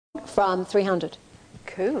from 300.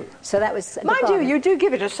 Cool. So that was... Mind you, you do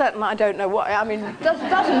give it a certain, I don't know what, I mean,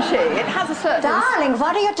 doesn't she? It has a certain... Darling,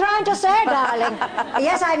 what are you trying to say, darling?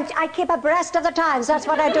 Yes, I keep abreast of the times, that's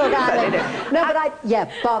what I do, darling. No, but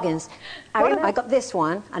Boggins. I got this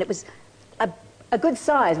one, and it was a good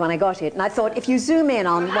size when I got it, and I thought, if you zoom in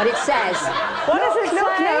on what it says... What does it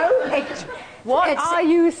say? What are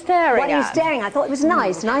you staring at? What are you staring at? I thought it was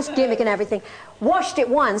nice gimmick and everything. Washed it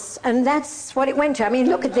once, and that's what it went to. I mean,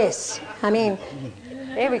 look at this. I mean...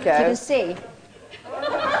 Here we go. You can see.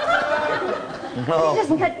 Oh. It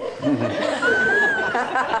doesn't get...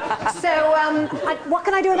 So, what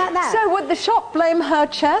can I do about that? So, would the shop blame her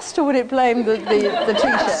chest, or would it blame the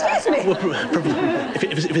T-shirt? Excuse me. Well,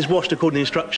 if it's washed according to instructions,